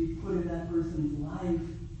privilege to be put in that person's life,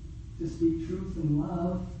 to speak truth and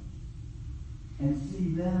love, and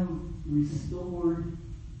see them restored.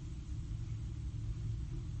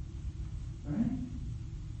 Right?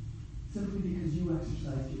 Simply because you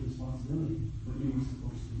exercised your responsibility, what you were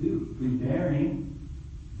supposed to do. In bearing,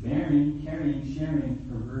 carrying, sharing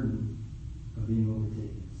her burden of being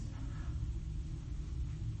overtaken.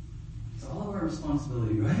 It's all of our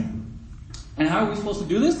responsibility, right? And how are we supposed to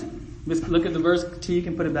do this? Let's look at the verse. T, you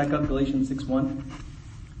can put it back up, Galatians 6:1.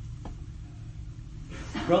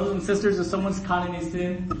 Brothers and sisters, if someone's caught in a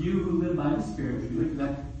sin, you who live by the Spirit, if you look at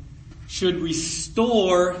that, should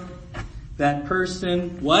restore that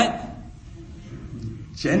person, what?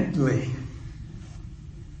 Gently.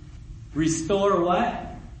 Restore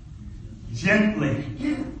what? Gently.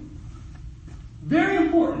 Very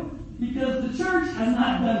important, because the church has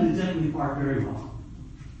not done the gently part very well.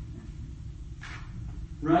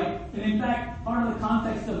 Right? And in fact, part of the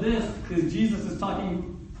context of this is Jesus is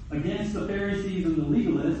talking against the Pharisees and the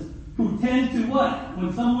legalists who tend to what?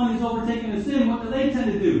 When someone is overtaken in sin, what do they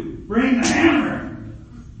tend to do? Bring the hammer.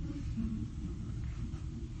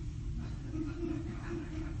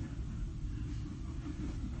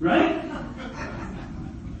 Right?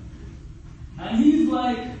 And he's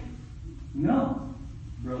like, no,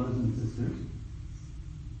 brothers and sisters.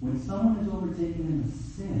 When someone is overtaken in a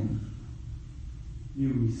sin,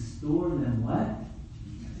 you restore them what?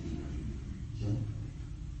 Gently.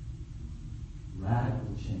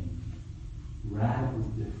 Radical change. Radical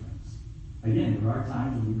difference. Again, there are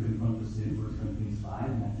times when we confront the sin, 1 Corinthians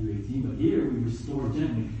 5, Matthew 18, but here we restore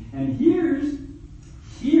gently. And here's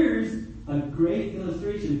a great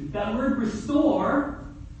illustration. That word restore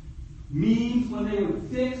means when they would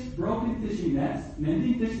fix broken fishing nets,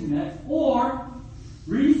 mending fishing nets, or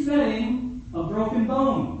resetting a broken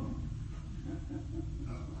bone.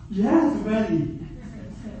 Yes, Betty.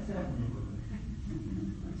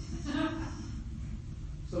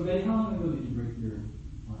 So Betty, how long ago did you break your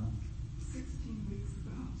arm? 16 weeks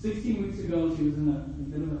ago. 16 weeks ago, she was in a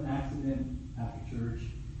bit of an accident after church.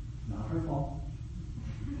 Not her fault.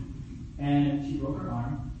 And she broke her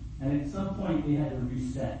arm. And at some point, they had to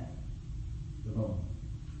reset the bone.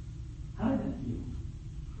 How did that feel?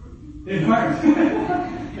 It hurt.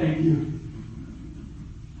 Thank you.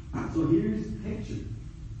 So here's the picture.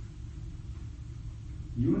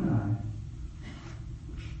 You and I,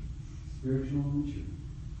 spiritual and mature,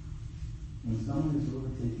 when someone is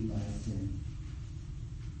overtaken by a sin,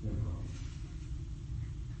 they're broken.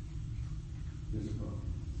 There's a brokenness.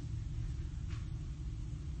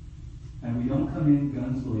 And we don't come in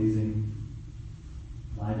guns blazing,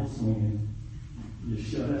 Bible swinging, you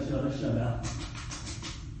shut up.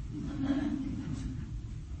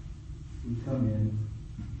 We come in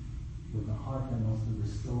with a heart that wants to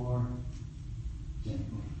restore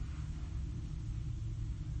gently.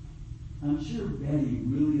 I'm sure Betty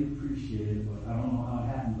really appreciated what, I don't know how it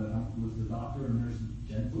happened, but was the doctor or nurse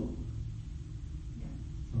gentle?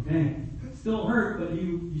 Yeah. Okay. Still hurt, but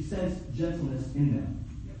you sense gentleness in them.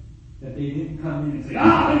 That they didn't come in and say,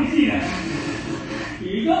 let me see that.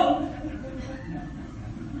 Here you go.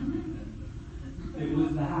 It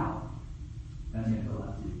was the how that meant a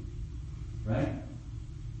lot to you. Right?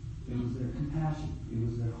 It was their compassion. It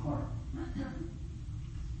was their heart.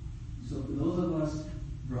 So for those of us,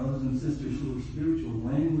 brothers and sisters who are spiritual,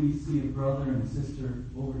 when we see a brother and sister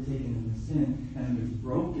overtaken in sin and there's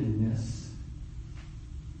brokenness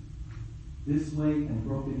this way and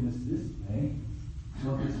brokenness this way,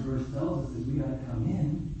 what this verse tells us is we got to come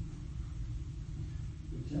in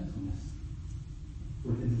with gentleness,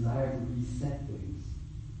 with the desire to reset things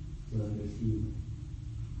so that there's healing.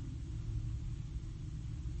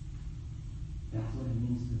 That's what it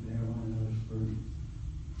means to bear one another's burdens.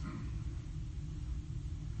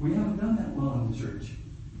 We haven't done that well in the church.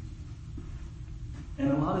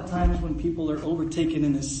 And a lot of times when people are overtaken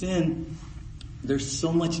in a sin, there's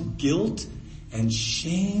so much guilt and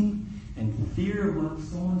shame and fear of what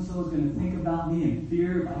so-and-so is going to think about me, and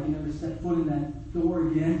fear if I can ever step foot in that door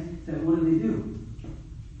again, that what do?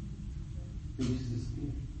 They just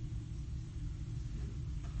disappear.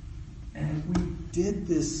 And if we did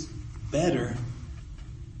this better,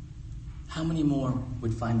 how many more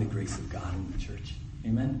would find the grace of God in the church?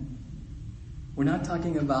 Amen? We're not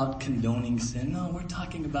talking about condoning sin. No, we're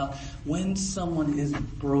talking about when someone is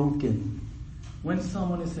broken. When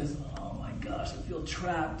someone says, oh my gosh, I feel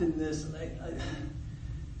trapped in this and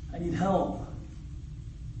I need help.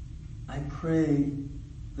 I pray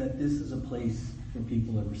that this is a place for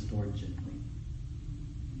people that are restored gently,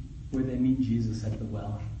 where they meet Jesus at the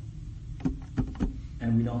well.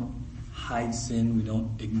 And we don't hide sin, we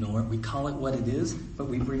don't ignore it. We call it what it is, but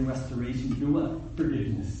we bring restoration through what?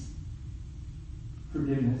 Forgiveness.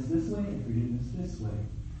 Forgiveness this way and forgiveness this way.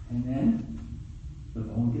 And then the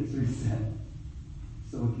bone gets reset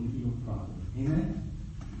so it can heal properly. Amen?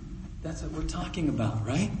 That's what we're talking about,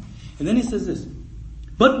 right? And then he says this,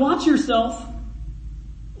 but watch yourself,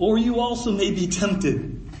 or you also may be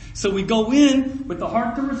tempted. So we go in with the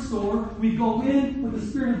heart to restore, we go in with the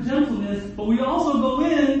spirit of gentleness, but we also go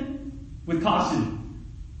in with caution.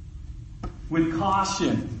 With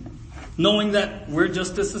caution. Knowing that we're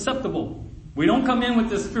just as susceptible. We don't come in with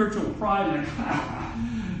this spiritual pride and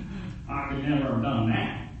I could never have done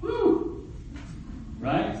that. Woo!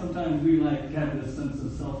 Right? Sometimes we have this sense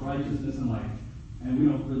of self-righteousness and we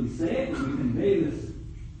don't really say it, but we convey this.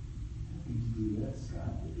 How could you do that,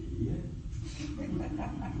 Scott? Idiot.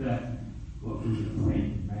 That, what were you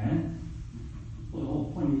thinking, man? Well, the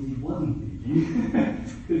whole point is he wasn't thinking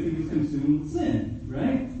because he was consumed with sin,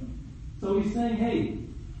 right? So he's saying, hey,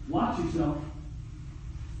 watch yourself.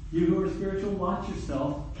 You who are spiritual, watch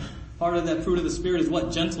yourself. Part of that fruit of the Spirit is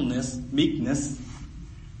what? Gentleness, meekness,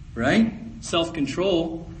 right?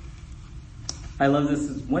 Self-control. I love this.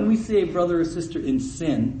 When we see a brother or sister in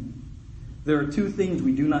sin, there are two things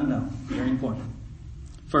we do not know. Very important.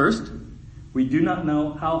 First, we do not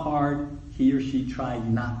know how hard he or she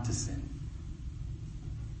tried not to sin.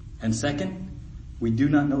 And second, we do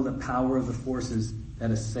not know the power of the forces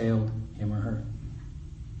that assailed him or her.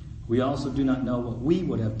 We also do not know what we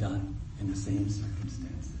would have done in the same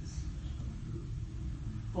circumstances.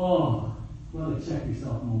 Oh, well, check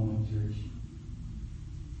yourself moment, church.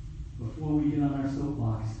 Before we get on our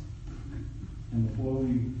soapbox, and before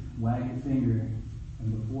we wag a finger,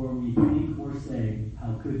 and before we think or say,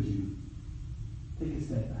 how could you, take a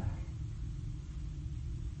step back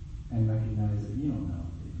and recognize that you don't know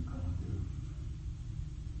what they've been going through.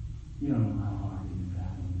 You don't know how hard they've been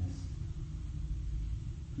battling this.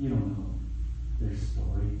 You don't know their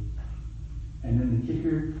story. And then the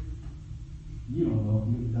kicker, you don't know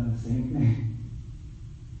if you've done the same thing.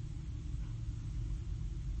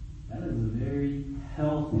 That is a very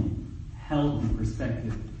healthy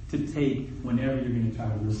perspective to take whenever you're going to try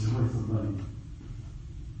to restore somebody.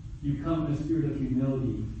 You come in a spirit of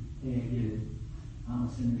humility. Hey, I get it. I'm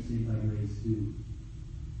a sinner saved by grace too.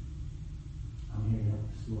 I'm here to help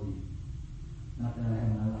restore you. Not that I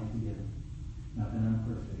have my life together. Not that I'm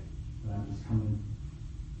perfect. But I'm just coming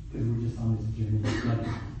because we're just on this journey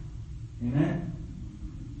together. Amen?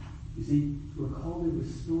 You see, we're called to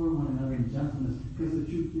restore one another in gentleness because the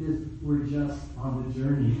truth is we're just on the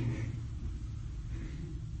journey.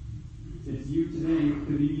 It's you today, it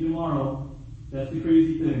could be you tomorrow. That's the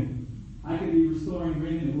crazy thing. I could be restoring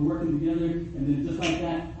Brandon and we're working together, and then just like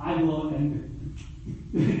that, I blow up and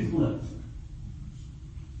it flips.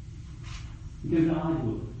 Because now I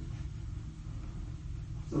blew it.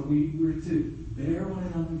 So we're to bear one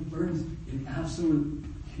another's burdens in absolute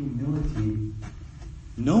humility,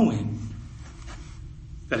 knowing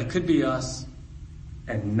that it could be us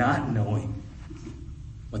and not knowing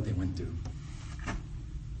what they went through.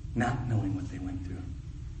 Not knowing what they went through.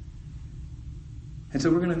 And so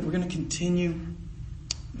we're gonna continue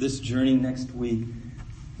this journey next week,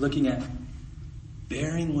 looking at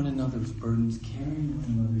bearing one another's burdens, carrying one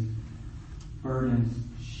another's burdens,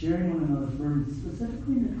 sharing one another's burdens,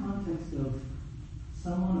 specifically in the context of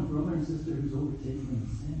someone, a brother and sister who's overtaken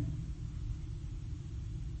in sin.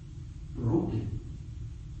 Broken.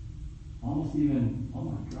 Almost even, oh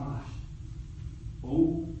my gosh.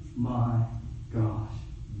 Oh my gosh.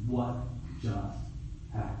 What just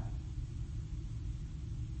happened?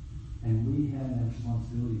 And we have that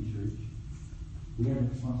responsibility, church. We have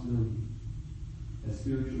that responsibility as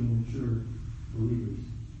spiritually mature believers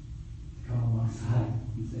to come alongside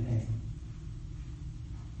and say, hey,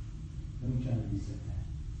 let me try to reset that.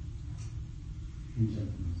 In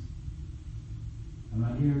gentleness. I'm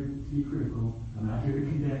not here to be critical. I'm not here to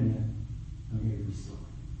condemn you. I'm here to restore.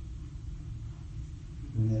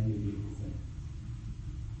 Wouldn't that be a beautiful thing?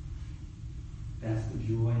 That's the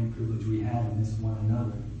joy and privilege we have in this one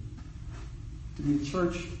another. To be a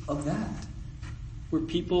church of that. Where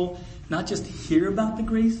people not just hear about the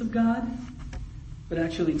grace of God, but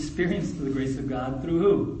actually experience the grace of God through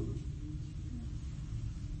who?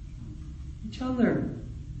 Each other.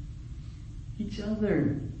 Each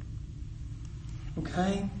other.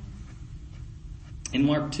 Okay? In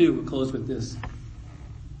Mark 2, we'll close with this.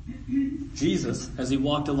 Jesus, as he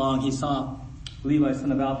walked along, he saw Levi,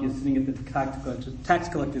 son of Alphaeus, sitting at the tax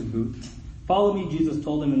collector's booth. Follow me, Jesus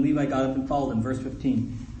told him, and Levi got up and followed him. Verse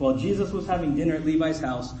 15. While Jesus was having dinner at Levi's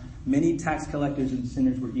house, many tax collectors and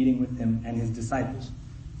sinners were eating with him and his disciples,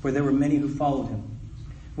 for there were many who followed him.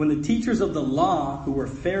 When the teachers of the law, who were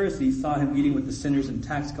Pharisees, saw him eating with the sinners and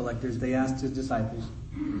tax collectors, they asked his disciples,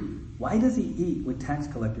 why does he eat with tax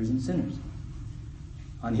collectors and sinners?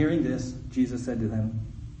 On hearing this, Jesus said to them,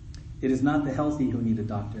 it is not the healthy who need a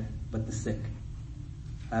doctor, but the sick.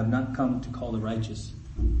 I have not come to call the righteous,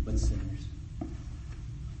 but sinners.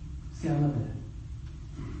 See, I love that.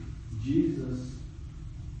 Jesus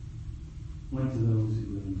went to those who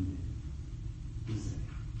really needed the sick.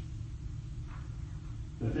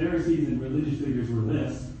 The Pharisees and religious figures were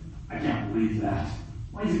this. I can't believe that.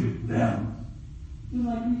 Why is he with them? He's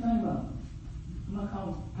like, what are you talking about? I'm not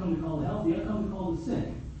come to call the healthy, I come to call the sick.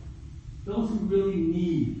 Those who really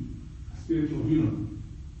need spiritual healing.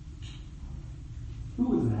 Who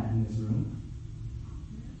was that in this room?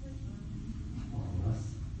 All of us.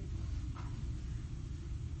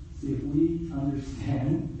 See, if we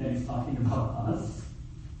understand that he's talking about us,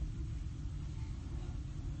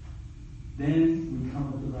 then we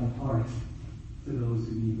come with the right heart to those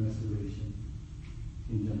who need restoration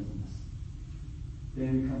in gentleness.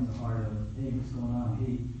 Then becomes the heart of, hey, what's going on?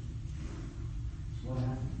 Hey, what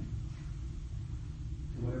happened?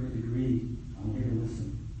 To whatever degree, I'm here to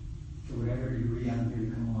listen. To whatever degree, I'm here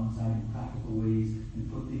to come alongside in practical ways and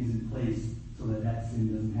put things in place so that that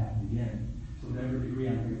sin doesn't happen again. To whatever degree,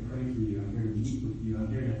 I'm here to pray for you. I'm here to meet with you. I'm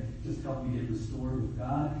here to just help you get restored with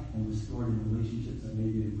God and restored in relationships that may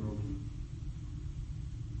be broken.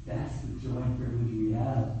 That's the joy and privilege we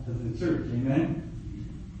have as a church. Amen?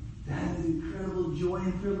 That is incredible joy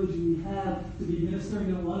and privilege we have to be ministering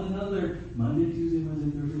to one another Monday, Tuesday,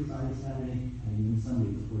 Wednesday, Thursday, Friday, Saturday, and even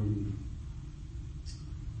Sunday before you leave.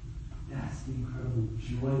 That's the incredible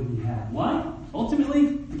joy we have. Why? Ultimately,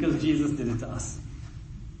 because Jesus did it to us.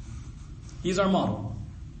 He's our model.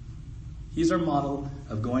 He's our model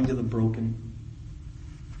of going to the broken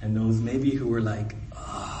and those maybe who were like,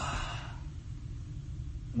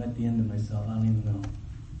 I'm at the end of myself. I don't even know.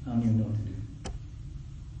 I don't even know what to do.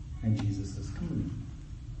 And Jesus says, come to me.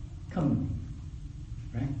 Come to me.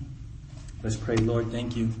 Right? Let's pray. Lord,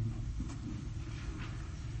 thank you.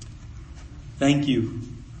 Thank you,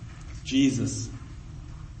 Jesus,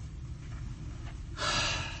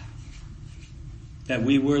 that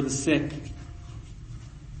we were the sick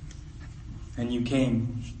and you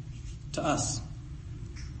came to us.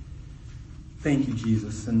 Thank you,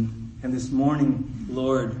 Jesus. And this morning,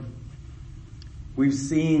 Lord, we've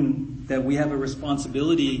seen that we have a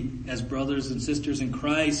responsibility as brothers and sisters in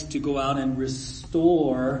Christ to go out and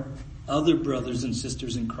restore other brothers and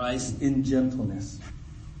sisters in Christ in gentleness.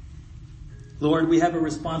 Lord, we have a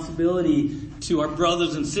responsibility to our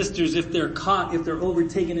brothers and sisters if they're caught, if they're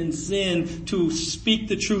overtaken in sin, to speak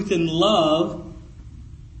the truth in love,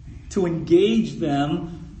 to engage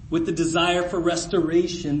them with the desire for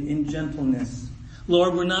restoration in gentleness.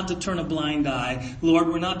 Lord, we're not to turn a blind eye. Lord,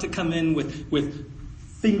 we're not to come in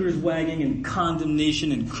with fingers wagging and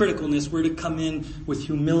condemnation and criticalness. We're to come in with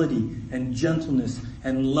humility and gentleness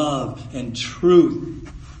and love and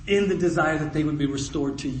truth in the desire that they would be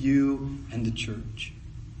restored to you and the church.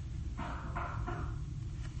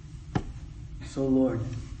 So, Lord,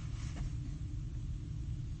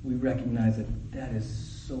 we recognize that is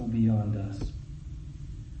so beyond us.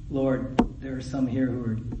 Lord, there are some here who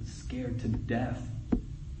are scared to death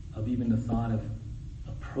of even the thought of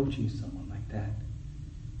approaching someone like that.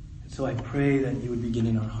 And so I pray that you would begin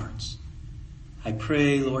in our hearts. I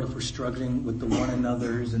pray, Lord, if we're struggling with the one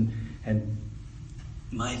another's and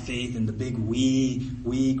my faith and the big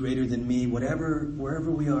we greater than me,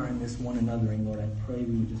 wherever we are in this one anothering, Lord, I pray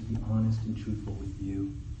we would just be honest and truthful with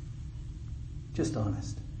you. Just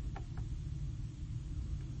honest.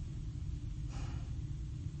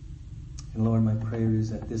 And Lord, my prayer is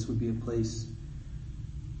that this would be a place,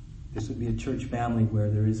 this would be a church family where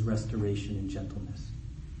there is restoration and gentleness,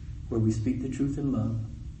 where we speak the truth in love,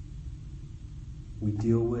 we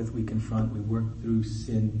deal with, we confront, we work through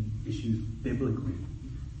sin issues biblically,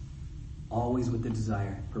 always with the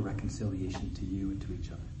desire for reconciliation to you and to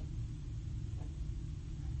each other.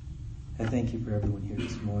 I thank you for everyone here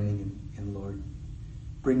this morning, and Lord,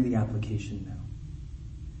 bring the application now.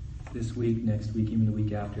 This week, next week, even the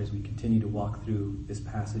week after, as we continue to walk through this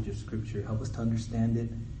passage of Scripture, help us to understand it,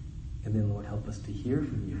 and then, Lord, help us to hear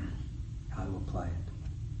from you how to apply it.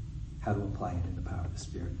 How to apply it in the power of the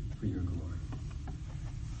Spirit for your glory.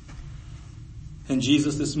 And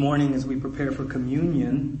Jesus, this morning, as we prepare for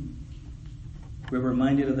communion, we're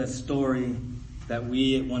reminded of that story that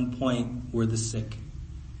we at one point were the sick.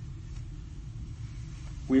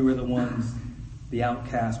 We were the ones, the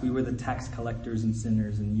outcasts. We were the tax collectors and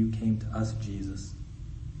sinners, and you came to us, Jesus.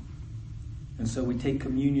 And so we take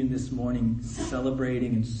communion this morning,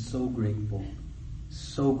 celebrating and so grateful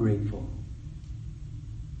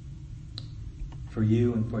for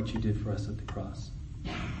you and for what you did for us at the cross.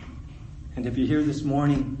 And if you're here this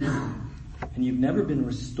morning and you've never been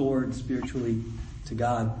restored spiritually to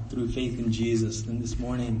God through faith in Jesus, then this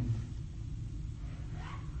morning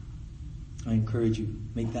I encourage you,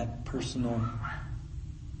 make that personal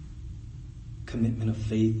commitment of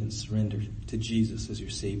faith and surrender to Jesus as your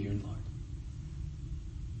Savior and Lord.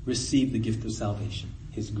 Receive the gift of salvation,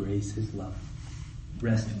 His grace, His love.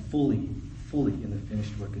 Rest fully in the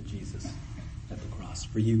finished work of Jesus at the cross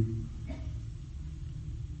for you.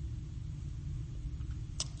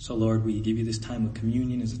 So Lord, we give you this time of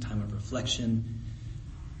communion as a time of reflection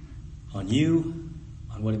on you,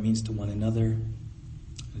 on what it means to one another,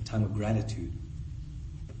 a time of gratitude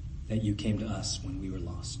that you came to us when we were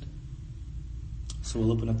lost. So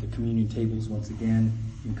we'll open up the communion tables once again.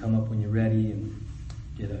 You can come up when you're ready and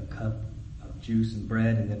get a cup of juice and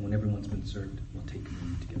bread, and then when everyone's been served, we'll take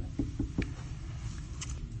communion together.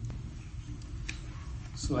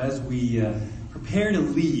 So as we prepare to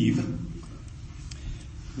leave,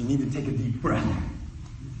 you need to take a deep breath.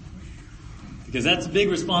 Because that's a big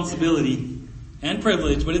responsibility and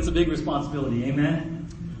privilege, but it's a big responsibility. Amen?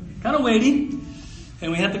 Kind of weighty.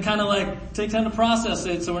 And we have to kind of take time to process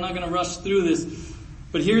it, so we're not going to rush through this.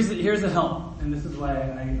 But here's the help. And this is why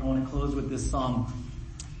I want to close with this song.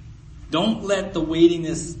 Don't let the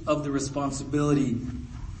weightiness of the responsibility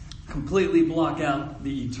completely block out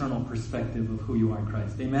the eternal perspective of who you are in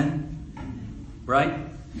Christ. Amen? Right?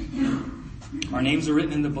 Our names are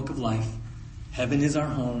written in the book of life. Heaven is our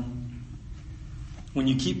home. When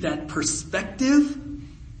you keep that perspective,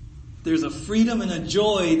 there's a freedom and a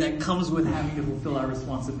joy that comes with having to fulfill our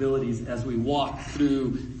responsibilities as we walk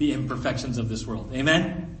through the imperfections of this world.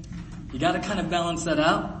 Amen? You got to kind of balance that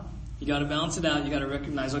out. You got to balance it out. You got to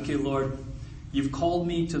recognize, okay, Lord, you've called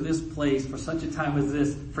me to this place for such a time as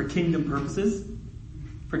this for kingdom purposes.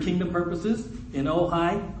 For kingdom purposes in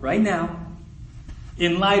Ojai right now,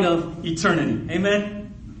 in light of eternity.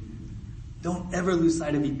 Amen? Don't ever lose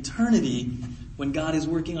sight of eternity when God is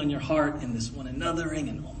working on your heart in this one anothering,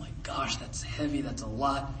 and oh my gosh, that's heavy, that's a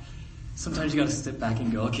lot. Sometimes you got to step back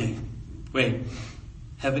and go, okay, wait,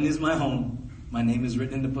 heaven is my home. My name is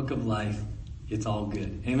written in the book of life. It's all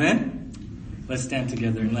good. Amen? Let's stand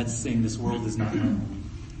together and let's sing This World Is Not My Home.